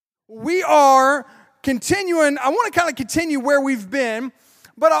We are continuing. I want to kind of continue where we've been,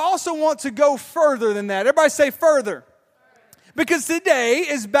 but I also want to go further than that. Everybody say further. Because today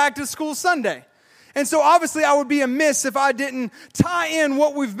is Back to School Sunday. And so obviously I would be amiss if I didn't tie in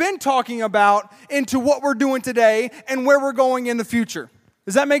what we've been talking about into what we're doing today and where we're going in the future.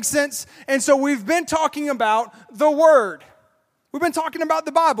 Does that make sense? And so we've been talking about the Word. We've been talking about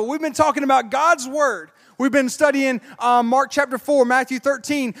the Bible. We've been talking about God's Word. We've been studying Mark chapter 4, Matthew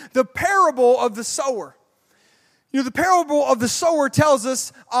 13, the parable of the sower. You know, the parable of the sower tells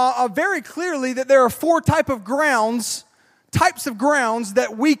us very clearly that there are four types of grounds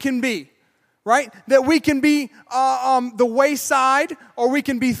that we can be, right? That we can be the wayside, or we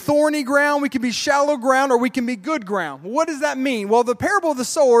can be thorny ground, we can be shallow ground, or we can be good ground. What does that mean? Well, the parable of the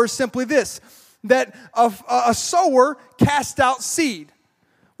sower is simply this, that a sower casts out seed.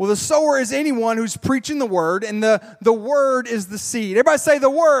 Well, the sower is anyone who's preaching the word, and the word is the seed. Everybody say the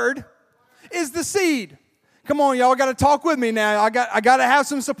word is the seed. Come on, y'all got to talk with me now. I got to have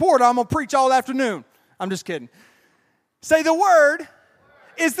some support. I'm going to preach all afternoon. I'm just kidding. Say the word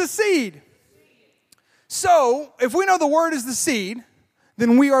is the seed. So, if we know the word is the seed,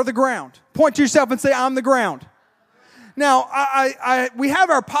 then we are the ground. Point to yourself and say, I'm the ground. Now, we have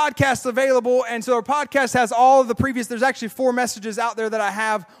our podcast available, and so our podcast has all of the previous, there's actually 4 messages out there that I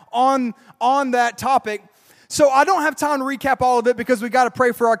have on that topic. So I don't have time to recap all of it because we got to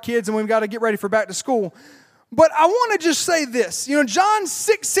pray for our kids and we've got to get ready for back to school. But I want to just say this. You know, John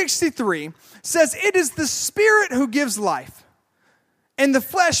 6:63 says, it is the Spirit who gives life, and the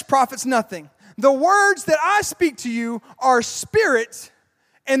flesh profits nothing. The words that I speak to you are spirit,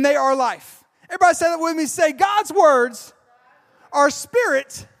 and they are life. Everybody say that with me. Say, God's words are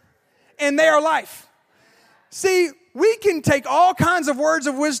spirit, and they are life. See, we can take all kinds of words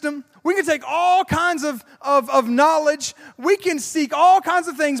of wisdom. We can take all kinds of knowledge. We can seek all kinds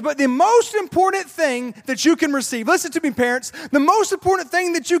of things. But the most important thing that you can receive, listen to me, parents, the most important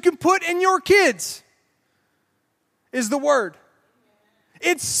thing that you can put in your kids is the word.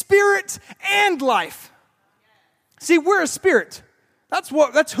 It's spirit and life. See, we're a spirit.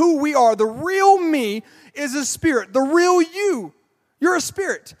 That's who we are. The real me is a spirit. The real you're a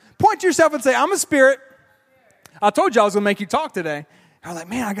spirit. Point to yourself and say, I'm a spirit. I told you I was going to make you talk today. I was like,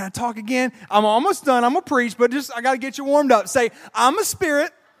 man, I got to talk again. I'm almost done. I'm going to preach, but I got to get you warmed up. Say, I'm a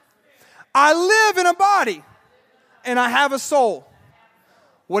spirit. I live in a body, and I have a soul.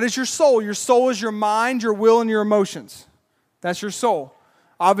 What is your soul? Your soul is your mind, your will, and your emotions. That's your soul.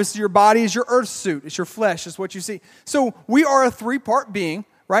 Obviously, your body is your earth suit. It's your flesh. It's what you see. So we are a 3-part being,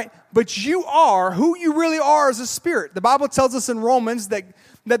 right? But you are who you really are as a spirit. The Bible tells us in Romans that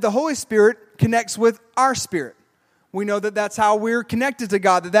the Holy Spirit connects with our spirit. We know that that's how we're connected to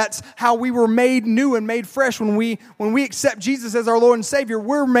God, that's how we were made new and made fresh. When we accept Jesus as our Lord and Savior,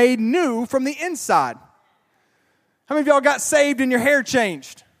 we're made new from the inside. How many of y'all got saved and your hair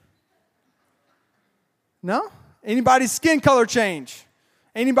changed? No? Anybody's skin color change?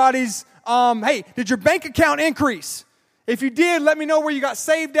 Anybody's, hey, did your bank account increase? If you did, let me know where you got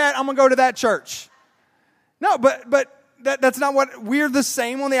saved at. I'm going to go to that church. No, but that's not what, we're the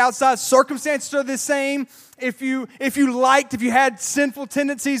same on the outside. Circumstances are the same. If you had sinful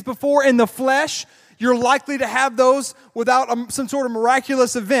tendencies before in the flesh, you're likely to have those without some sort of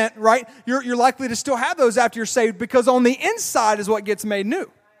miraculous event, right? You're likely to still have those after you're saved, because on the inside is what gets made new.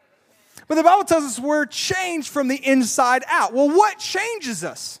 But the Bible tells us we're changed from the inside out. Well, what changes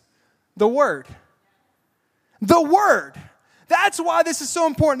us? The Word. The Word. That's why this is so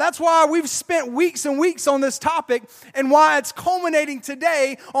important. That's why we've spent weeks and weeks on this topic, and why it's culminating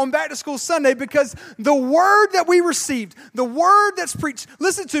today on Back to School Sunday, because the Word that we received, the Word that's preached,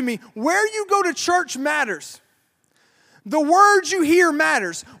 listen to me, where you go to church matters. The words you hear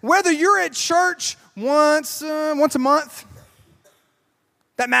matters. Whether you're at church once a month,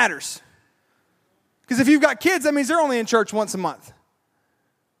 that matters. Because if you've got kids, that means they're only in church once a month.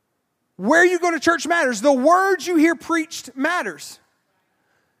 Where you go to church matters. The words you hear preached matters.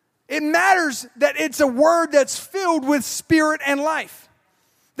 It matters that it's a word that's filled with spirit and life.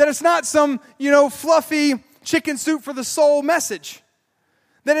 That it's not some, fluffy chicken soup for the soul message.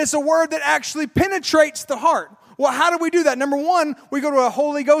 That it's a word that actually penetrates the heart. Well, how do we do that? Number one, we go to a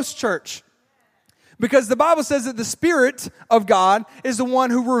Holy Ghost church. Because the Bible says that the Spirit of God is the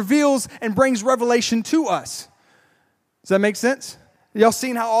one who reveals and brings revelation to us. Does that make sense? Y'all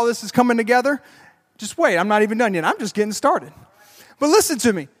seen how all this is coming together? Just wait, I'm not even done yet. I'm just getting started. But listen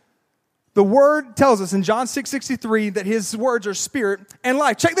to me. The Word tells us in John 6:63 that His words are spirit and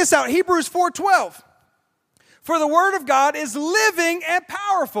life. Check this out, Hebrews 4:12. For the Word of God is living and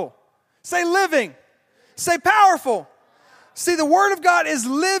powerful. Say living. Say powerful. See, the Word of God is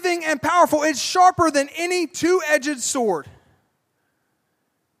living and powerful. It's sharper than any two-edged sword.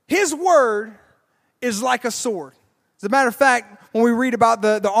 His Word is like a sword. As a matter of fact, when we read about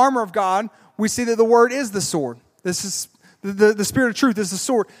the armor of God, we see that the Word is the sword. This is the Spirit of truth is the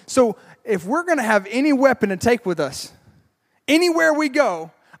sword. So if we're going to have any weapon to take with us, anywhere we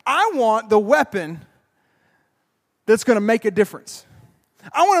go, I want the weapon that's going to make a difference.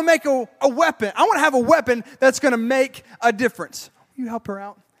 I want to make a weapon. I want to have a weapon that's going to make a difference. Will you help her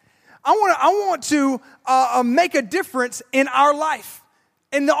out? I want to make a difference in our life.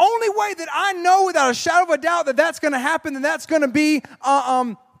 And the only way that I know without a shadow of a doubt that that's going to happen, and that's going to be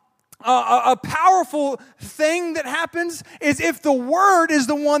a powerful thing that happens, is if the Word is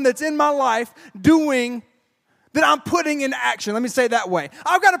the one that's in my life doing, that I'm putting into action. Let me say it that way.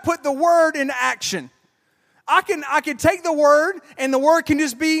 I've got to put the Word into action. I can take the Word, and the Word can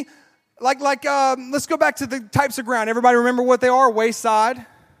just be like let's go back to the types of ground. Everybody remember what they are? Wayside,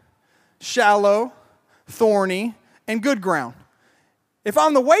 shallow, thorny, and good ground. If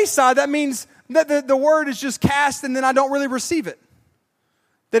I'm the wayside, that means that the Word is just cast and then I don't really receive it.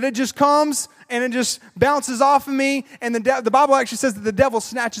 That it just comes and it just bounces off of me, and the Bible actually says that the devil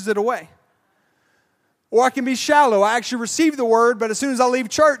snatches it away. Or I can be shallow. I actually receive the Word, but as soon as I leave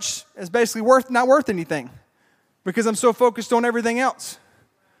church, it's basically not worth anything. Because I'm so focused on everything else.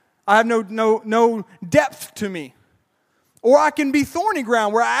 I have no depth to me. Or I can be thorny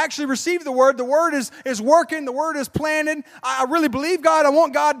ground where I actually receive the Word. The Word is working. The Word is planted. I really believe God. I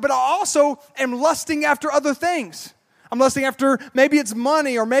want God. But I also am lusting after other things. I'm lusting after, maybe it's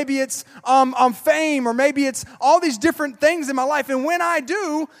money, or maybe it's fame, or maybe it's all these different things in my life. And when I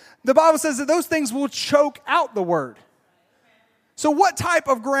do, the Bible says that those things will choke out the Word. So what type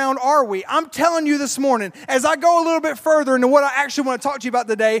of ground are we? I'm telling you this morning, as I go a little bit further into what I actually want to talk to you about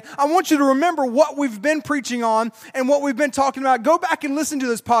today, I want you to remember what we've been preaching on and what we've been talking about. Go back and listen to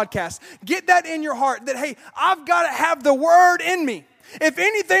this podcast. Get that in your heart that, hey, I've got to have the Word in me. If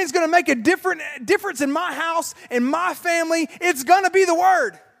anything's going to make a difference in my house, in my family, it's going to be the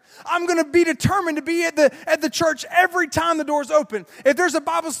Word. I'm going to be determined to be at the church every time the doors open. If there's a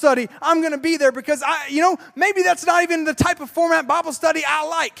Bible study, I'm going to be there because maybe that's not even the type of format Bible study I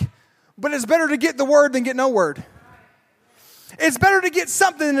like. But it's better to get the Word than get no Word. It's better to get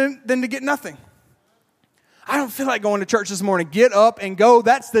something than to get nothing. I don't feel like going to church this morning. Get up and go.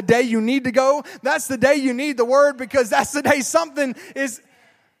 That's the day you need to go. That's the day you need the Word, because that's the day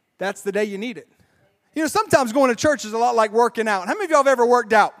that's the day you need it. Sometimes going to church is a lot like working out. How many of y'all have ever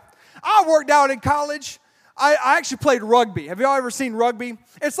worked out? I worked out in college. I actually played rugby. Have y'all ever seen rugby?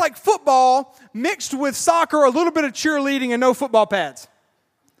 It's like football mixed with soccer, a little bit of cheerleading, and no football pads.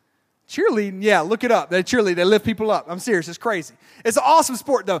 Cheerleading, yeah, look it up. They cheerlead. They lift people up. I'm serious. It's crazy. It's an awesome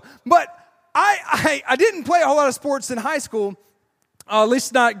sport, though. But I didn't play a whole lot of sports in high school, at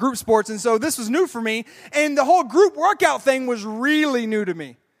least not group sports, and so this was new for me. And the whole group workout thing was really new to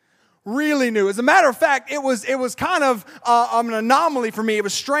me. Really new. As a matter of fact, it was kind of an anomaly for me. It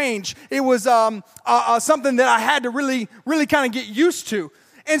was strange. It was something that I had to really kind of get used to.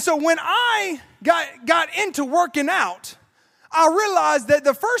 And so when I got into working out, I realized that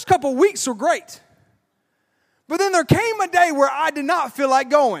the first couple weeks were great. But then there came a day where I did not feel like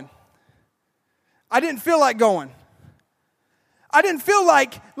going. I didn't feel like going. I didn't feel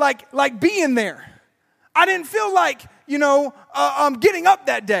like being there. I didn't feel like, getting up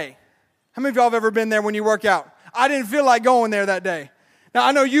that day. How many of y'all have ever been there when you work out? I didn't feel like going there that day. Now,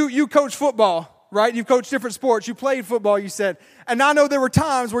 I know you coach football, right? You've coached different sports. You played football, you said. And I know there were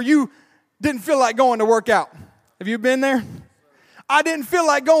times where you didn't feel like going to work out. Have you been there? I didn't feel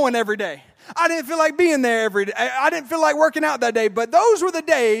like going every day. I didn't feel like being there every day. I didn't feel like working out that day. But those were the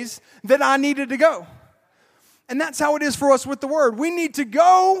days that I needed to go. And that's how it is for us with the Word. We need to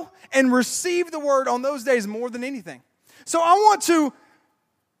go and receive the Word on those days more than anything. So I want to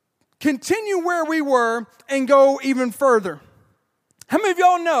continue where we were and go even further. How many of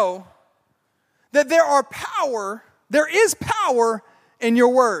y'all know that there is power in your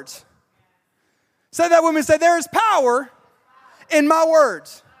words? Say that with me. Say, there is power in my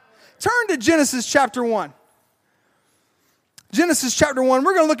words. Turn to Genesis chapter 1. Genesis chapter 1.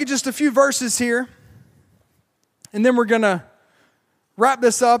 We're going to look at just a few verses here. And then we're going to wrap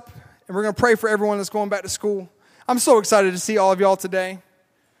this up. And we're going to pray for everyone that's going back to school. I'm so excited to see all of y'all today.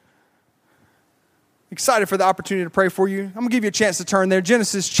 Excited for the opportunity to pray for you. I'm going to give you a chance to turn there.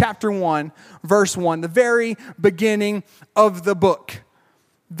 Genesis chapter 1, verse 1, the very beginning of the book.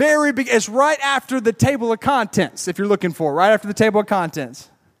 It's right after the table of contents, if you're looking for it, right after the table of contents.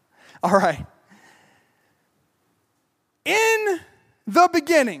 All right. In the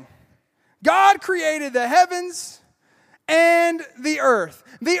beginning, God created the heavens and the earth.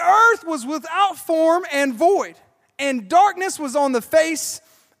 The earth was without form and void, and darkness was on the face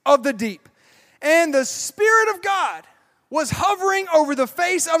of the deep. And the Spirit of God was hovering over the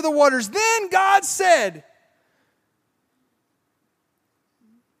face of the waters. Then God said,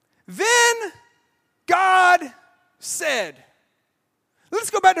 let's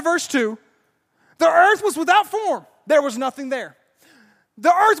go back to verse 2. The earth was without form. There was nothing there.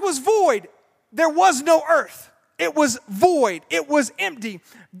 The earth was void. There was no earth. It was void. It was empty.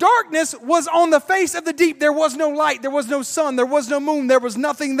 Darkness was on the face of the deep. There was no light. There was no sun. There was no moon. There was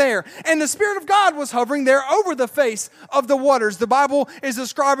nothing there. And the Spirit of God was hovering there over the face of the waters. The Bible is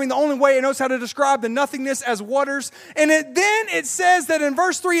describing the only way it knows how to describe the nothingness as waters. And then it says that in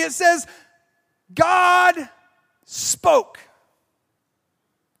verse 3, it says, God spoke.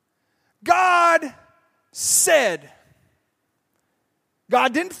 God said.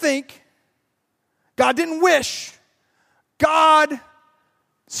 God didn't think. God didn't wish. God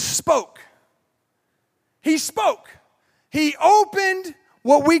spoke. He spoke. He opened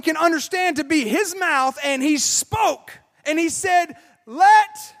what we can understand to be his mouth, and he spoke. And he said,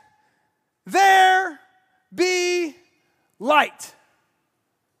 let there be light.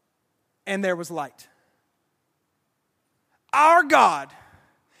 And there was light. Our God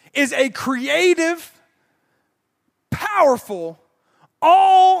is a creative, powerful,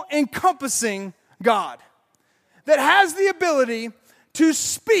 all-encompassing God that has the ability to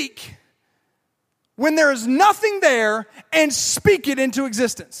speak when there is nothing there and speak it into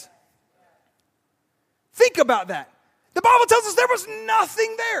existence. Think about that. The Bible tells us there was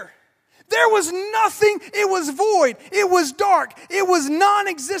nothing there. There was nothing. It was void. It was dark. It was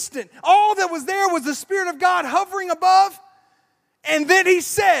non-existent. All that was there was the Spirit of God hovering above. And then he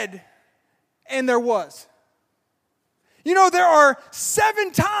said, and there was. You know, there are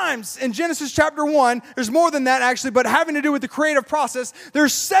 7 times in Genesis chapter 1, there's more than that actually, but having to do with the creative process,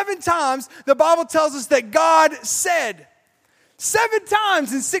 there's 7 times the Bible tells us that God said. 7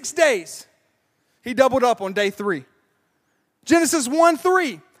 times in 6 days. He doubled up on day 3. Genesis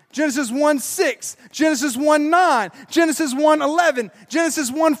 1:3, Genesis 1:6, Genesis 1:9, Genesis 1:11,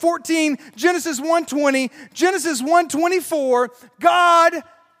 Genesis 1:14, Genesis 1:20, Genesis 1:24. God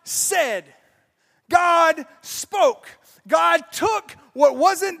said. God spoke. God took what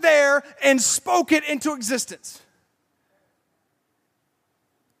wasn't there and spoke it into existence.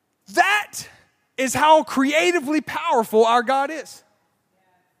 That is how creatively powerful our God is.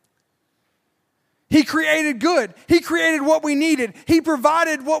 He created good. He created what we needed. He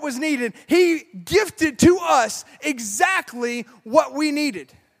provided what was needed. He gifted to us exactly what we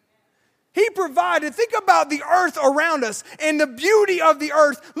needed. He provided. Think about the earth around us and the beauty of the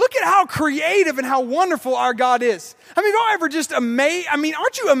earth. Look at how creative and how wonderful our God is. I mean, don't ever just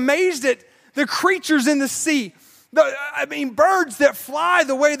aren't you amazed at the creatures in the sea? Birds that fly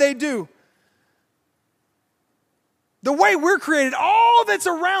the way they do. The way we're created, all that's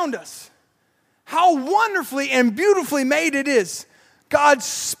around us. How wonderfully and beautifully made it is. God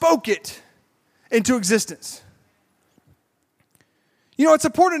spoke it into existence. You know, it's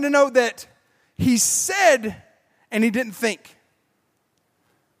important to note that he said and he didn't think.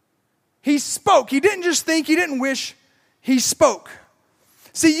 He spoke. He didn't just think. He didn't wish. He spoke.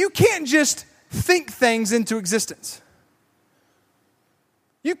 See, you can't just think things into existence.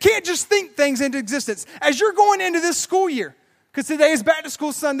 You can't just think things into existence. As you're going into this school year, because today is Back to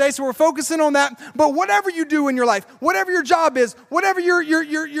School Sunday, so we're focusing on that. But whatever you do in your life, whatever your job is, whatever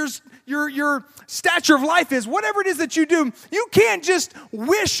your stature of life is, whatever it is that you do, you can't just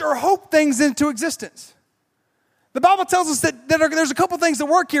wish or hope things into existence. The Bible tells us that there's a couple things that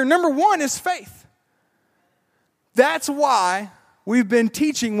work here. Number 1 is faith. That's why we've been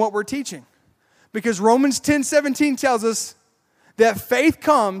teaching what we're teaching. Because Romans 10:17 tells us that faith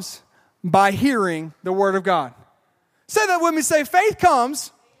comes by hearing the Word of God. Say that with me. Say, faith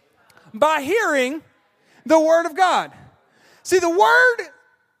comes by hearing the Word of God. See, the Word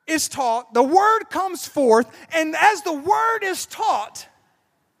is taught, the Word comes forth, and as the Word is taught,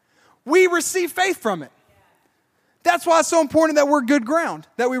 we receive faith from it. That's why it's so important that we're good ground,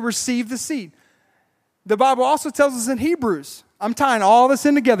 that we receive the seed. The Bible also tells us in Hebrews, I'm tying all this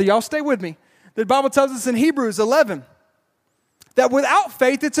in together, y'all stay with me. The Bible tells us in Hebrews 11 that without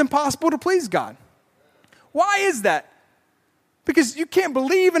faith it's impossible to please God. Why is that? Because you can't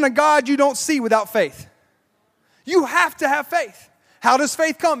believe in a God you don't see without faith. You have to have faith. How does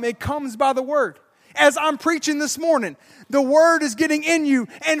faith come? It comes by the Word. As I'm preaching this morning, the Word is getting in you,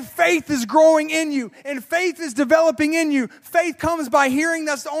 and faith is growing in you, and faith is developing in you. Faith comes by hearing.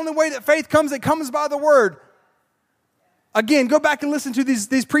 That's the only way that faith comes. It comes by the Word. Again, go back and listen to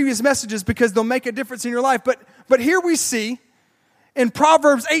these previous messages because they'll make a difference in your life. But here we see in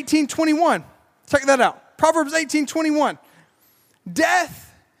Proverbs 18:21. Check that out. Proverbs 18:21.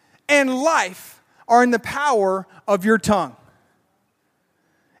 Death and life are in the power of your tongue.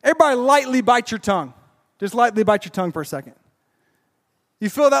 Everybody lightly bite your tongue. Just lightly bite your tongue for a second. You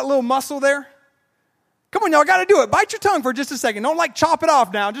feel that little muscle there? Come on, y'all, got to do it. Bite your tongue for just a second. Don't like chop it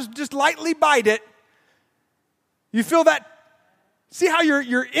off now. Just lightly bite it. You feel that? See how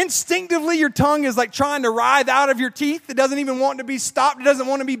you're instinctively, your tongue is like trying to writhe out of your teeth. It doesn't even want to be stopped. It doesn't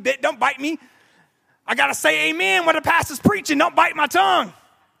want to be bit. Don't bite me. I got to say amen when the pastor's preaching. Don't bite my tongue.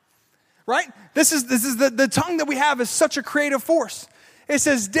 Right? This is the tongue that we have is such a creative force. It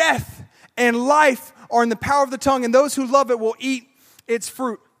says death and life are in the power of the tongue, and those who love it will eat its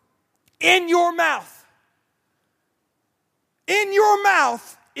fruit. In your mouth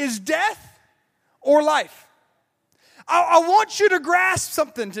is death or life. I want you to grasp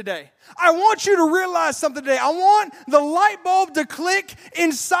something today. I want you to realize something today. I want the light bulb to click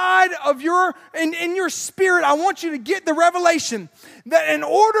inside of in your spirit. I want you to get the revelation that in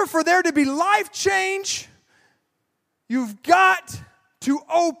order for there to be life change, you've got to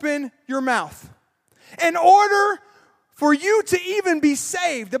open your mouth. In order for you to even be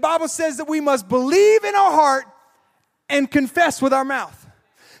saved, the Bible says that we must believe in our heart and confess with our mouth.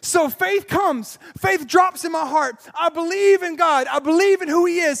 So faith comes, faith drops in my heart. I believe in God, I believe in who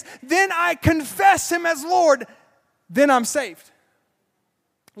He is. Then I confess Him as Lord, then I'm saved.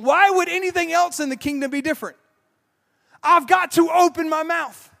 Why would anything else in the kingdom be different? I've got to open my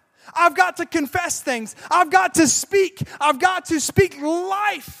mouth. I've got to confess things. I've got to speak. I've got to speak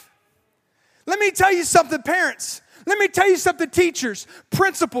life. Let me tell you something, parents. Let me tell you something, teachers,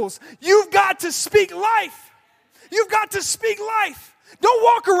 principals. You've got to speak life. You've got to speak life. Don't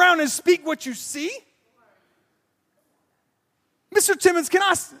walk around and speak what you see. Mr. Timmons, can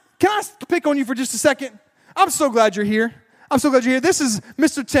I pick on you for just a second? I'm so glad you're here. I'm so glad you're here. This is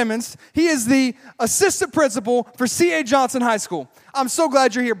Mr. Timmons. He is the assistant principal for C.A. Johnson High School. I'm so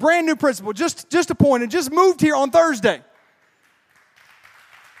glad you're here. Brand new principal, just appointed, just moved here on Thursday.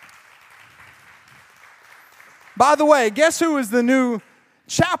 By the way, guess who is the new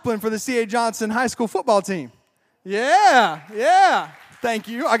chaplain for the C.A. Johnson High School football team? Yeah. Thank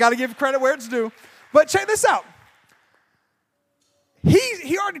you. I got to give credit where it's due. But check this out.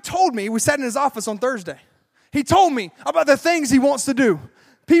 He already told me, we sat in his office on Thursday. He told me about the things he wants to do.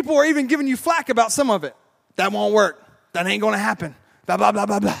 People are even giving you flack about some of it. That won't work. That ain't going to happen. Blah, blah, blah,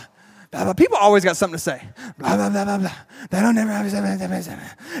 blah, blah. Blah, blah. People always got something to say. Blah, blah, blah, blah, blah. They don't never have something.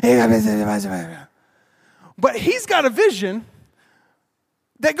 But he's got a vision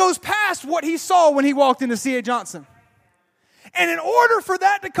that goes past what he saw when he walked into C.A. Johnson. And in order for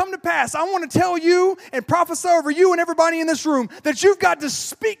that to come to pass, I want to tell you and prophesy over you and everybody in this room that you've got to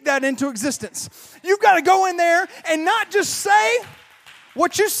speak that into existence. You've got to go in there and not just say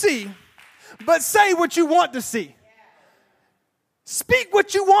what you see, but say what you want to see. Speak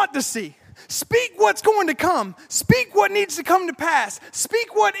what you want to see. Speak what's going to come. Speak what needs to come to pass.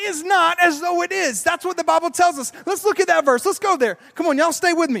 Speak what is not as though it is. That's what the Bible tells us. Let's look at that verse. Let's go there. Come on, y'all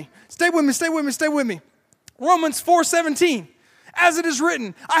stay with me. Stay with me. Romans 4:17. As it is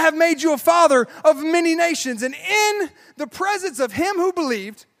written, I have made you a father of many nations, and in the presence of him who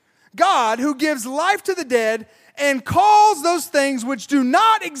believed, God, who gives life to the dead and calls those things which do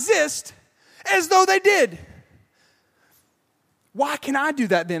not exist as though they did. Why can I do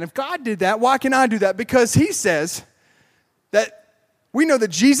that then? If God did that, why can I do that? Because he says that we know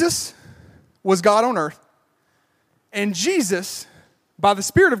that Jesus was God on earth, and Jesus, by the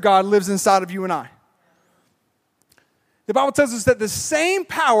Spirit of God, lives inside of you and I. The Bible tells us that the same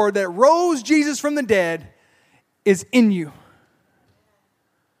power that rose Jesus from the dead is in you.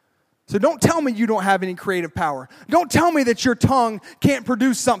 So don't tell me you don't have any creative power. Don't tell me that your tongue can't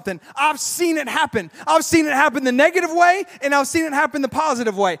produce something. I've seen it happen. I've seen it happen the negative way, and I've seen it happen the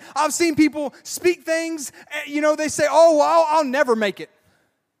positive way. I've seen people speak things, they say, oh, well, I'll never make it.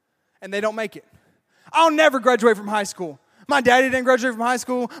 And they don't make it. I'll never graduate from high school. My daddy didn't graduate from high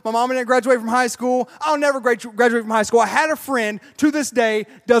school. My mama didn't graduate from high school. I'll never graduate from high school. I had a friend, to this day,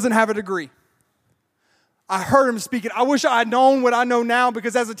 doesn't have a degree. I heard him speaking. I wish I had known what I know now,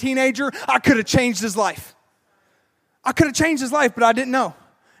 because as a teenager, I could have changed his life. But I didn't know.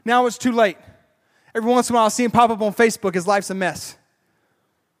 Now it's too late. Every once in a while, I see him pop up on Facebook. His life's a mess.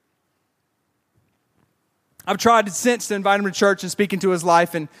 I've tried since to invite him to church and speak into his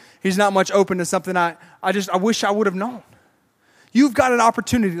life, and he's not much open to something I wish I would have known. You've got an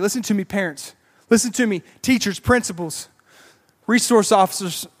opportunity. Listen to me, parents. Listen to me, teachers, principals, resource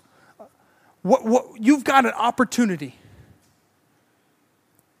officers. You've got an opportunity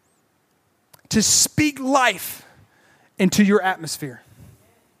to speak life into your atmosphere.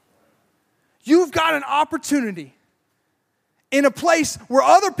 You've got an opportunity in a place where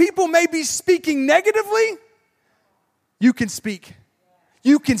other people may be speaking negatively. You can speak.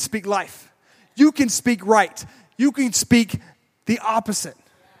 You can speak life. You can speak right. You can speak the opposite.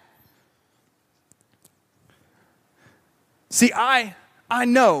 See, I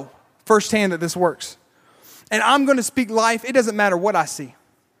know firsthand that this works. And I'm going to speak life. It doesn't matter what I see.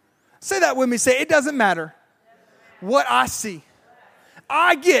 Say that with me. Say, it doesn't matter what I see.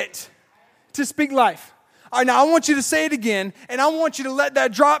 I get to speak life. All right, now I want you to say it again, and I want you to let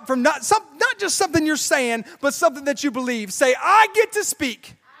that drop from not just something you're saying, but something that you believe. Say, I get to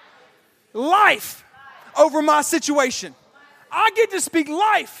speak life over my situation. I get to speak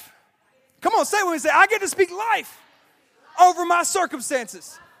life. Come on, say it with me. Say, I get to speak life over my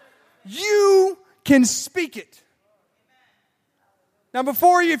circumstances. You can speak it. Now,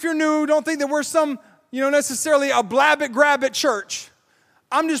 before you, if you're new, don't think that we're some, necessarily a blab it, grab it church.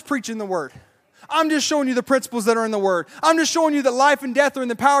 I'm just preaching the word. I'm just showing you the principles that are in the word. I'm just showing you that life and death are in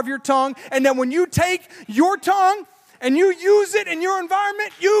the power of your tongue, and that when you take your tongue and you use it in your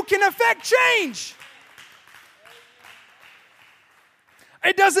environment, you can affect change.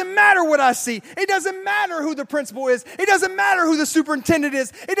 It doesn't matter what I see. It doesn't matter who the principal is. It doesn't matter who the superintendent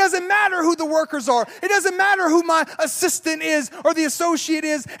is. It doesn't matter who the workers are. It doesn't matter who my assistant is or the associate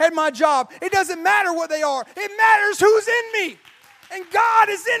is at my job. It doesn't matter what they are. It matters who's in me. And God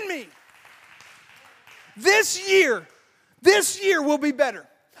is in me. This year will be better.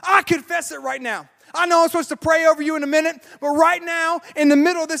 I confess it right now. I know I'm supposed to pray over you in a minute, but right now, in the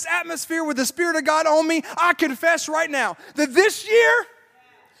middle of this atmosphere with the Spirit of God on me, I confess right now that this year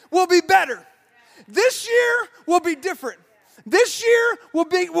will be better. This year will be different. This year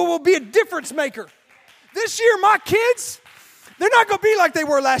will be a difference maker. This year, my kids, they're not going to be like they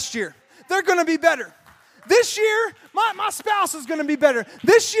were last year. They're going to be better. This year, my spouse is going to be better.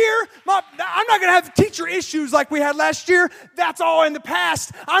 This year, I'm not going to have teacher issues like we had last year. That's all in the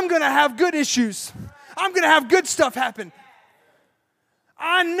past. I'm going to have good issues. I'm going to have good stuff happen.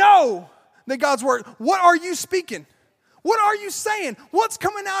 I know that God's word. What are you speaking? What are you saying? What's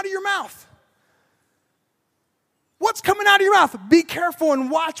coming out of your mouth? What's coming out of your mouth? Be careful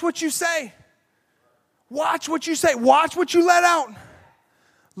and watch what you say. Watch what you say. Watch what you let out.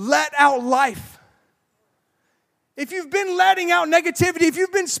 Let out life. If you've been letting out negativity, if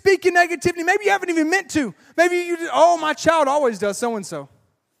you've been speaking negativity, maybe you haven't even meant to. Maybe you just, my child always does so-and-so.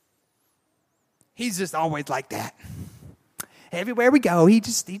 He's just always like that. Everywhere we go, he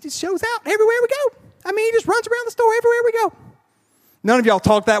just shows out everywhere we go. I mean, he just runs around the store everywhere we go. None of y'all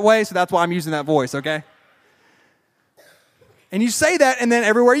talk that way, so that's why I'm using that voice, okay? And you say that, and then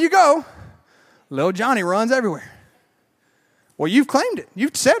everywhere you go, little Johnny runs everywhere. Well, you've claimed it.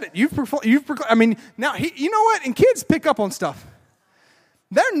 You've said it. Now, you know what? And kids pick up on stuff.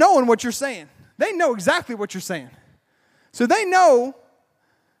 They're knowing what you're saying. They know exactly what you're saying. So they know,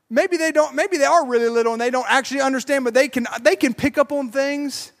 maybe they are really little and they don't actually understand, but they can pick up on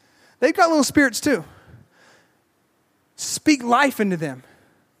things. They've got little spirits too. Speak life into them.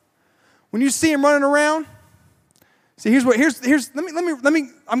 When you see them running around, see, let me,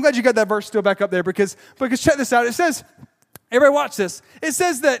 I'm glad you got that verse still back up there because check this out. It says, everybody watch this. It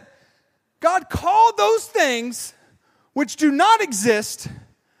says that God called those things which do not exist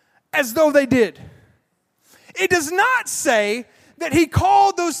as though they did. It does not say that he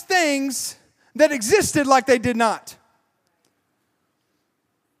called those things that existed like they did not.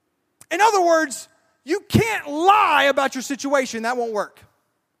 In other words, you can't lie about your situation. That won't work.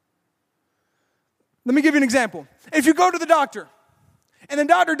 Let me give you an example. If you go to the doctor and the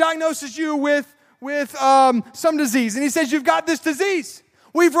doctor diagnoses you with some disease, and he says, you've got this disease.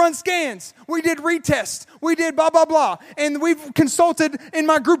 We've run scans. We did retests. We did blah, blah, blah. And we've consulted in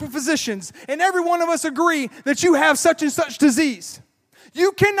my group of physicians. And every one of us agree that you have such and such disease.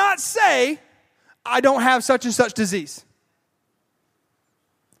 You cannot say, I don't have such and such disease.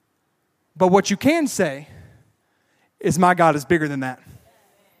 But what you can say is, my God is bigger than that.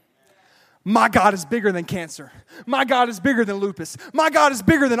 My God is bigger than cancer. My God is bigger than lupus. My God is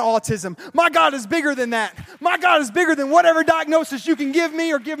bigger than autism. My God is bigger than that. My God is bigger than whatever diagnosis you can give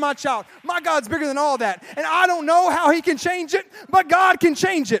me or give my child. My God's bigger than all that. And I don't know how he can change it, but God can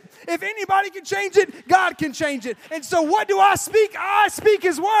change it. If anybody can change it, God can change it. And so what do I speak? I speak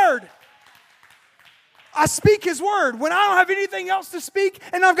his word. I speak his word. When I don't have anything else to speak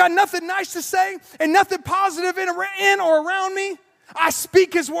and I've got nothing nice to say and nothing positive in or around me, I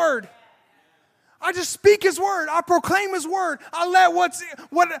speak his word. I just speak his word. I proclaim his word.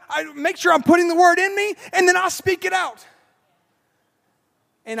 I make sure I'm putting the word in me, and then I speak it out.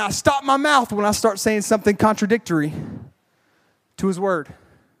 And I stop my mouth when I start saying something contradictory to his word.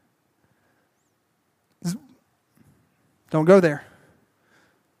 Don't go there.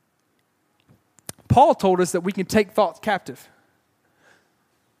 Paul told us that we can take thoughts captive.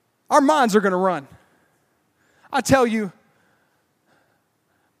 Our minds are going to run. I tell you,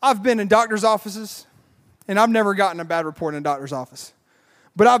 I've been in doctor's offices, and I've never gotten a bad report in a doctor's office.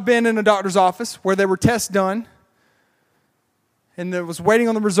 But I've been in a doctor's office where there were tests done, and there was waiting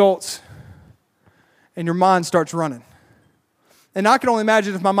on the results, and your mind starts running. And I can only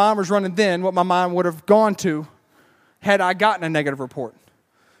imagine if my mind was running then, what my mind would have gone to had I gotten a negative report.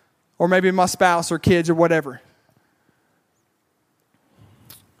 Or maybe my spouse or kids or whatever.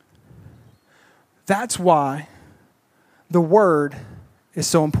 That's why the word is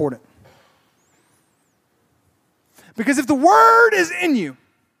so important. Because if the word is in you,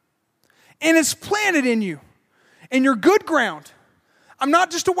 and it's planted in you, and you're good ground, I'm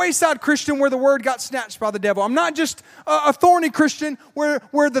not just a wayside Christian where the word got snatched by the devil. I'm not just a thorny Christian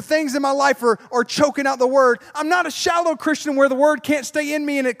where the things in my life are choking out the word. I'm not a shallow Christian where the word can't stay in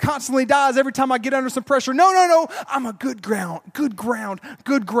me and it constantly dies every time I get under some pressure. No. I'm a good ground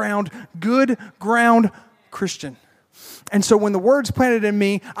Christian. And so when the word's planted in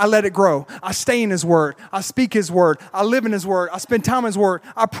me, I let it grow. I stay in his word. I speak his word. I live in his word. I spend time in his word.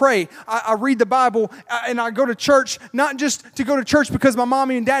 I pray. I read the Bible, and I go to church, not just to go to church because my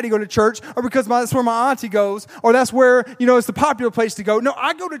mommy and daddy go to church, or because that's where my auntie goes, or that's where, it's the popular place to go. No,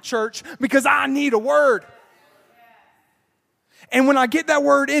 I go to church because I need a word. And when I get that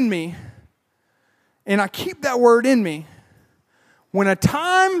word in me, and I keep that word in me, when a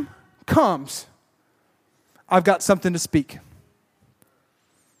time comes, I've got something to speak.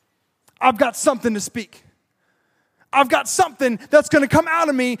 I've got something to speak. I've got something that's going to come out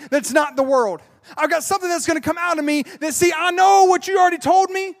of me that's not the world. I've got something that's going to come out of me that, see, I know what you already told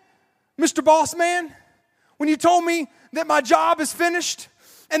me, Mr. Boss Man, when you told me that my job is finished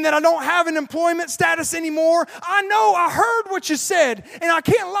and that I don't have an employment status anymore. I know I heard what you said, and I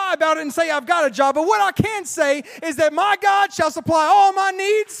can't lie about it and say I've got a job. But what I can say is that my God shall supply all my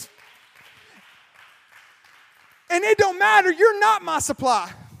needs. And it don't matter. You're not my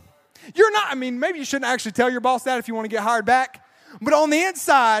supply. You're not. Maybe you shouldn't actually tell your boss that if you want to get hired back. But on the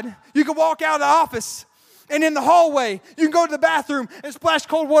inside, you can walk out of the office, and in the hallway, you can go to the bathroom and splash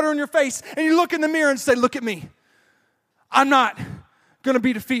cold water on your face, and you look in the mirror and say, look at me. I'm not going to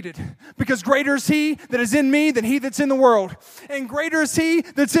be defeated, because greater is he that is in me than he that's in the world. And greater is he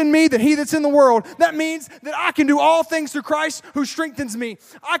that's in me than he that's in the world. That means that I can do all things through Christ who strengthens me.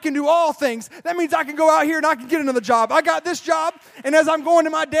 I can do all things. That means I can go out here and I can get another job. I got this job, and as I'm going to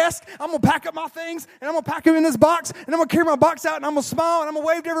my desk, I'm going to pack up my things, and I'm going to pack them in this box, and I'm going to carry my box out, and I'm going to smile, and I'm going to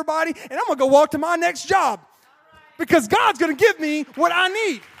wave to everybody, and I'm going to go walk to my next job. Because God's going to give me what I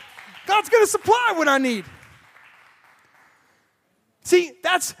need. God's going to supply what I need. See,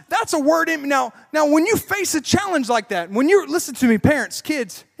 that's a word in me. Now, when you face a challenge like that, listen to me, parents,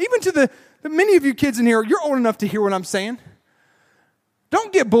 kids, even to the many of you kids in here, you're old enough to hear what I'm saying.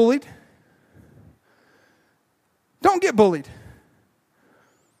 Don't get bullied. Don't get bullied.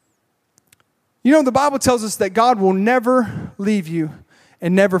 The Bible tells us that God will never leave you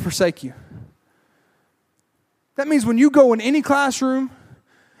and never forsake you. That means when you go in any classroom,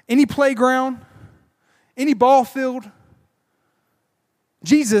 any playground, any ball field,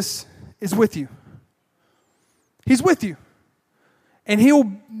 Jesus is with you. He's with you. And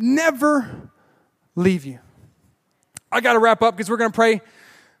he'll never leave you. I got to wrap up because we're going to pray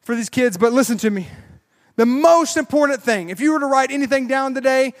for these kids. But listen to me. The most important thing, if you were to write anything down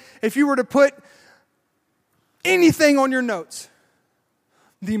today, if you were to put anything on your notes,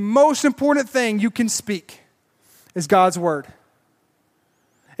 the most important thing you can speak is God's word.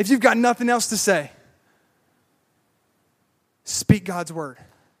 If you've got nothing else to say, speak God's word.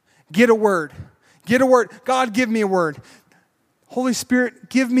 Get a word. Get a word. God, give me a word. Holy Spirit,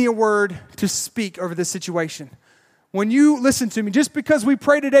 give me a word to speak over this situation. When you listen to me, just because we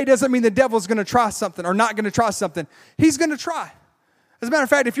pray today doesn't mean the devil's going to try something or not going to try something. He's going to try. As a matter of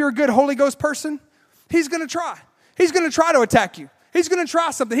fact, if you're a good Holy Ghost person, he's going to try. He's going to try to attack you. He's going to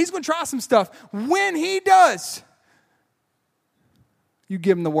try something. He's going to try some stuff. When he does, you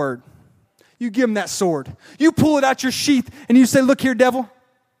give him the word. You give him that sword. You pull it out your sheath and you say, look here, devil.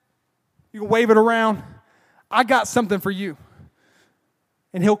 You can wave it around. I got something for you.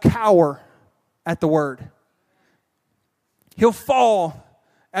 And he'll cower at the word. He'll fall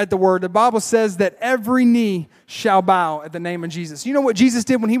at the word. The Bible says that every knee shall bow at the name of Jesus. You know what Jesus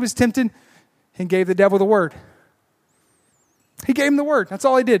did when he was tempted? He gave the devil the word. He gave him the word. That's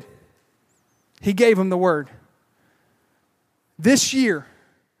all he did. He gave him the word. This year,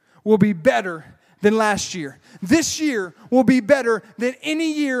 will be better than last year. This year will be better than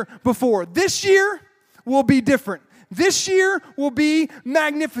any year before. This year will be different. This year will be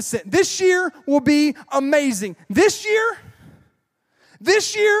magnificent. This year will be amazing. This year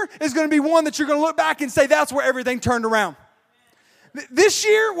is going to be one that you're going to look back and say, that's where everything turned around. This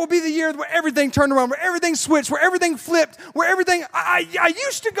year will be the year where everything turned around, where everything switched, where everything flipped, where everything, I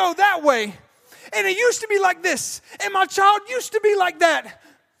used to go that way, and it used to be like this, and my child used to be like that.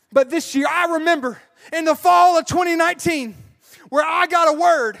 But this year, I remember in the fall of 2019, where I got a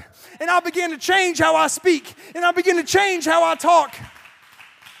word, and I began to change how I speak, and I began to change how I talk.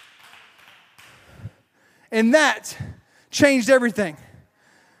 And that changed everything.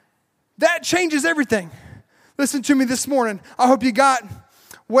 That changes everything. Listen to me this morning. I hope you got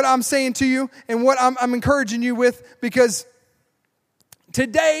what I'm saying to you and what I'm encouraging you with, because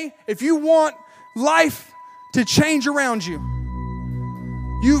today, if you want life to change around you,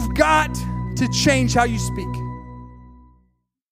 you've got to change how you speak.